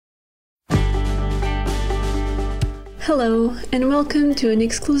Hello, and welcome to an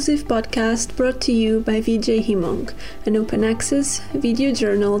exclusive podcast brought to you by VJ Hemong, an open-access video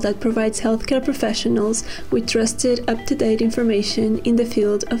journal that provides healthcare professionals with trusted, up-to-date information in the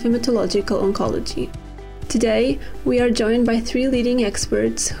field of hematological oncology. Today, we are joined by three leading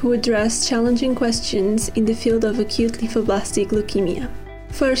experts who address challenging questions in the field of acute lymphoblastic leukemia.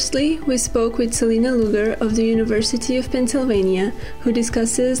 Firstly, we spoke with Selina Luger of the University of Pennsylvania, who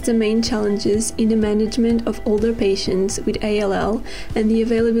discusses the main challenges in the management of older patients with ALL and the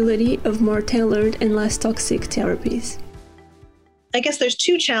availability of more tailored and less toxic therapies. I guess there's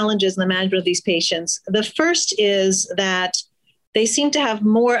two challenges in the management of these patients. The first is that they seem to have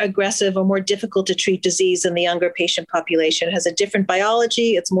more aggressive or more difficult to treat disease in the younger patient population. It has a different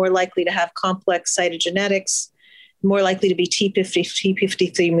biology. It's more likely to have complex cytogenetics, more likely to be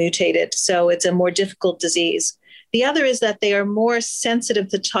TP53 mutated. So it's a more difficult disease. The other is that they are more sensitive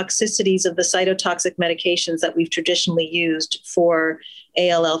to toxicities of the cytotoxic medications that we've traditionally used for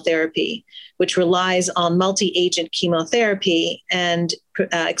ALL therapy, which relies on multi-agent chemotherapy and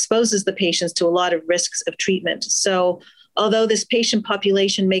exposes the patients to a lot of risks of treatment. So although this patient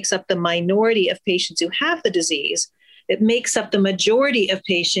population makes up the minority of patients who have the disease, it makes up the majority of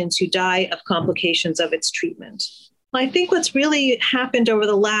patients who die of complications of its treatment. I think what's really happened over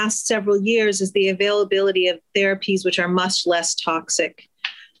the last several years is the availability of therapies which are much less toxic.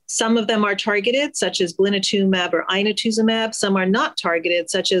 Some of them are targeted, such as blinatumomab or inotuzumab. Some are not targeted,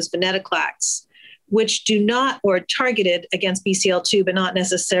 such as venetoclax, which do not, or targeted against BCL2, but not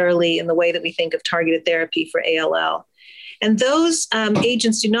necessarily in the way that we think of targeted therapy for ALL. And those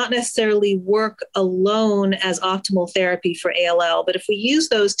agents do not necessarily work alone as optimal therapy for ALL, but if we use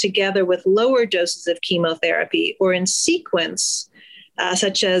those together with lower doses of chemotherapy or in sequence,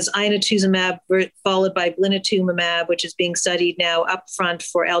 such as inotuzumab followed by blinatumomab, which is being studied now upfront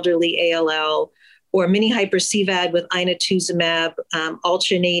for elderly ALL, or mini-hyper-CVAD with inotuzumab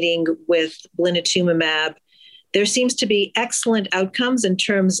alternating with blinatumomab, there seems to be excellent outcomes in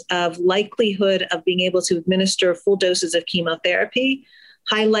terms of likelihood of being able to administer full doses of chemotherapy,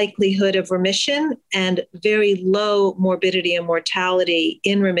 high likelihood of remission, and very low morbidity and mortality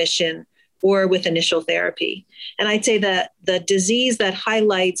in remission or with initial therapy. And I'd say that the disease that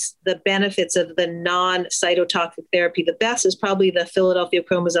highlights the benefits of the non-cytotoxic therapy the best is probably the Philadelphia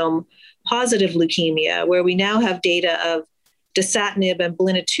chromosome positive leukemia, where we now have data of dasatinib and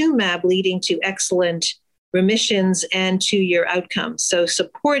blinatumomab leading to excellent remissions and 2-year outcomes. So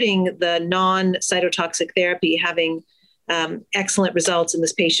supporting the non-cytotoxic therapy having excellent results in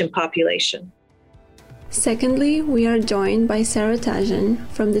this patient population. Secondly, we are joined by Sarah Tajan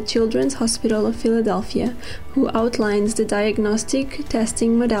from the Children's Hospital of Philadelphia, who outlines the diagnostic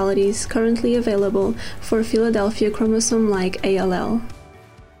testing modalities currently available for Philadelphia chromosome-like ALL.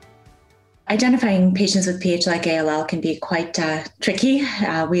 Identifying patients with PH-like ALL can be quite tricky.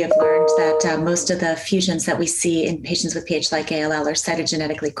 We have learned that most of the fusions that we see in patients with PH-like ALL are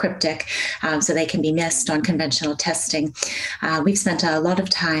cytogenetically cryptic, so they can be missed on conventional testing. We've spent a lot of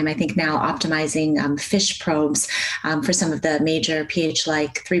time, I think now, optimizing FISH probes for some of the major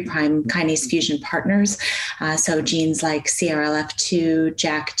PH-like 3' kinase fusion partners. So genes like CRLF2,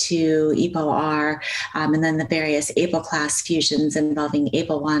 JAK2, EPO-R, and then the various ABL class fusions involving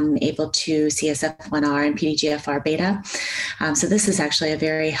ABL1, ABL2, CSF1R, and PDGFR beta. So this is actually a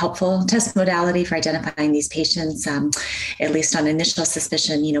very helpful test modality for identifying these patients, at least on initial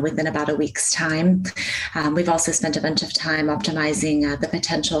suspicion, within about a week's time. We've also spent a bunch of time optimizing the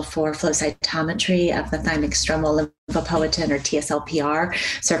potential for flow cytometry of the thymic stromal lymphopoietin, or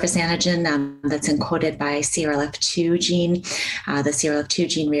TSLPR, surface antigen that's encoded by CRLF2 gene. The CRLF2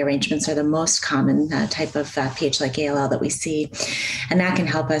 gene rearrangements are the most common type of PH-like ALL that we see. And that can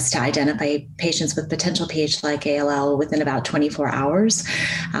help us to identify patients with potential PH-like ALL within about 24 hours.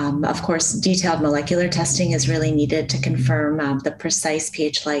 Of course, detailed molecular testing is really needed to confirm the precise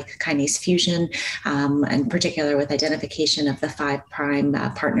PH-like kinase fusion, in particular with identification of the 5'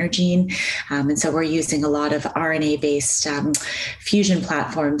 partner gene. And so we're using a lot of RNA-based fusion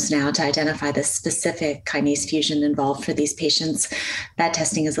platforms now to identify the specific kinase fusion involved for these patients. That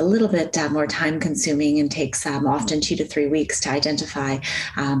testing is a little bit more time-consuming and takes often 2 to 3 weeks to identify,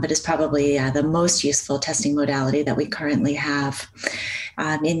 but is probably the most useful testing modality that we currently have.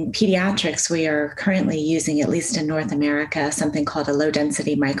 In pediatrics, we are currently using, at least in North America, something called a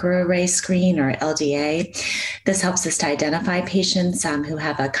low-density microarray screen, or LDA. This helps us to identify patients who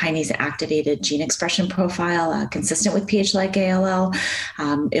have a kinase-activated gene expression profile consistent with PH-like ALL.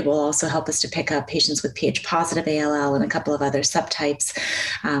 It will also help us to pick up patients with PH-positive ALL and a couple of other subtypes.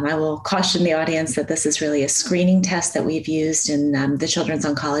 I will caution the audience that this is really a screening test that we've used in the Children's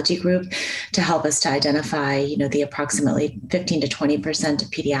Oncology Group. group to help us to identify, the approximately 15 to 20% of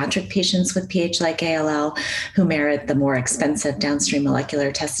pediatric patients with PH like ALL who merit the more expensive downstream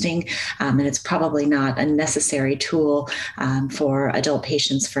molecular testing. And it's probably not a necessary tool for adult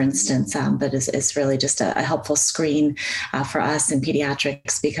patients, for instance, but is really just a helpful screen for us in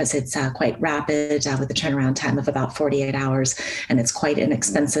pediatrics because it's quite rapid with a turnaround time of about 48 hours, and it's quite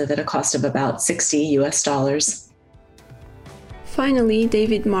inexpensive at a cost of about $60 US. Finally,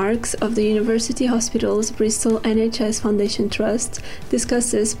 David Marks of the University Hospitals Bristol NHS Foundation Trust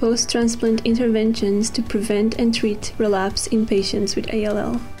discusses post-transplant interventions to prevent and treat relapse in patients with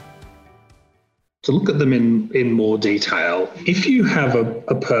ALL. To look at them in more detail, if you have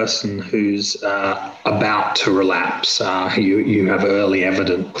a person who's about to relapse, you have early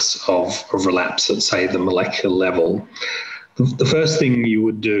evidence of relapse at, say, the molecular level, the first thing you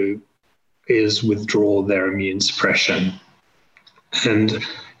would do is withdraw their immune suppression, and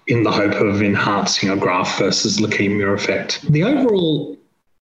in the hope of enhancing a graft versus leukemia effect. The overall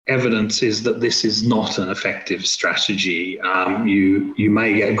evidence is that this is not an effective strategy. You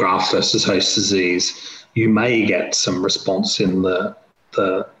may get graft versus host disease. You may get some response in the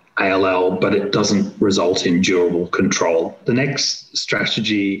ALL, but it doesn't result in durable control. The next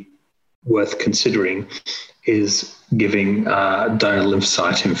strategy worth considering is giving donor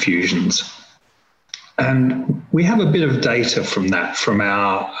lymphocyte infusions. And we have a bit of data from that, from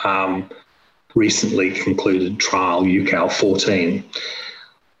our recently concluded trial, UCAL14.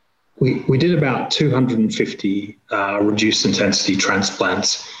 We did about 250 reduced intensity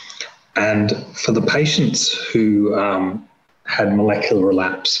transplants. And for the patients who had molecular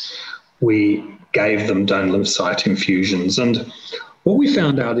relapse, we gave them donor lymphocyte infusions. And what we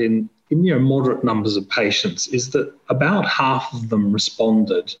found out in moderate numbers of patients is that about half of them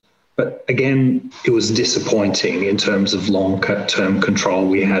responded. But again, it was disappointing in terms of long-term control.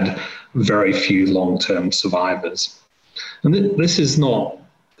 We had very few long-term survivors. And this is not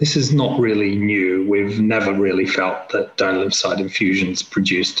really new. We've never really felt that donor lymphocyte infusions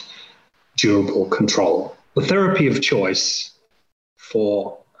produced durable control. The therapy of choice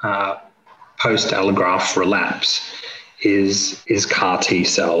for post-allograft relapse is CAR T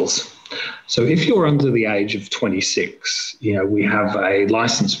cells. So if you're under the age of 26, we have a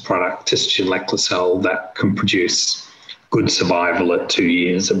licensed product, Tisagen Leqlicel, that can produce good survival at 2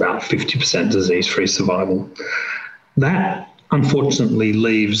 years, about 50% disease-free survival. That unfortunately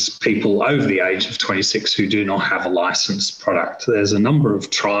leaves people over the age of 26 who do not have a licensed product. There's a number of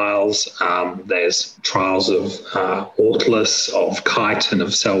trials. There's trials of Autolus, of Kite, and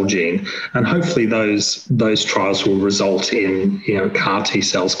of Celgene, and hopefully those trials will result in CAR T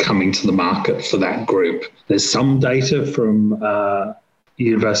cells coming to the market for that group. There's some data from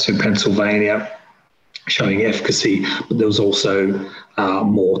University of Pennsylvania showing efficacy, but there was also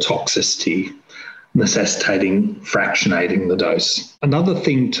more toxicity necessitating fractionating the dose. Another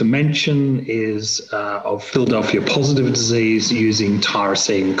thing to mention is of Philadelphia positive disease using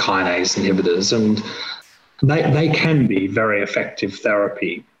tyrosine kinase inhibitors, and they can be very effective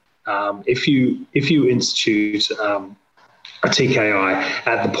therapy. If you institute a TKI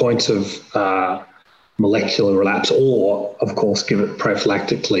at the point of molecular relapse, or of course give it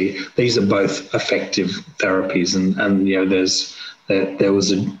prophylactically, these are both effective therapies, and there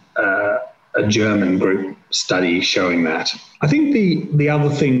was a German group study showing that. I think the other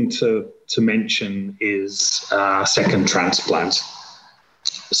thing to mention is second transplant.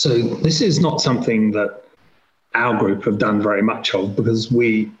 So this is not something that our group have done very much of because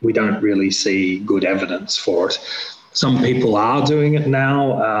we don't really see good evidence for it. Some people are doing it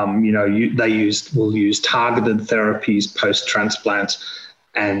now. Will use targeted therapies post-transplant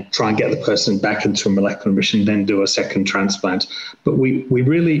and try and get the person back into a molecular remission, then do a second transplant. But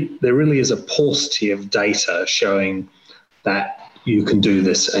there really is a paucity of data showing that you can do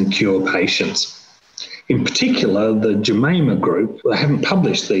this and cure patients. In particular, the Jemima group, they haven't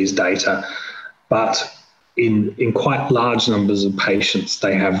published these data, but in quite large numbers of patients,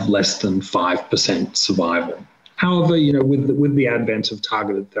 they have less than 5% survival. However, with the advent of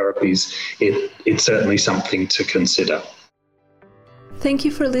targeted therapies, it's certainly something to consider. Thank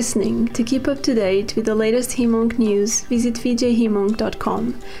you for listening. To keep up to date with the latest Hem/Onc news, visit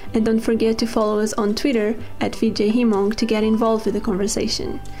vjhemonc.com, and don't forget to follow us on Twitter @vjhemonc to get involved with the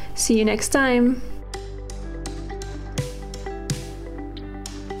conversation. See you next time!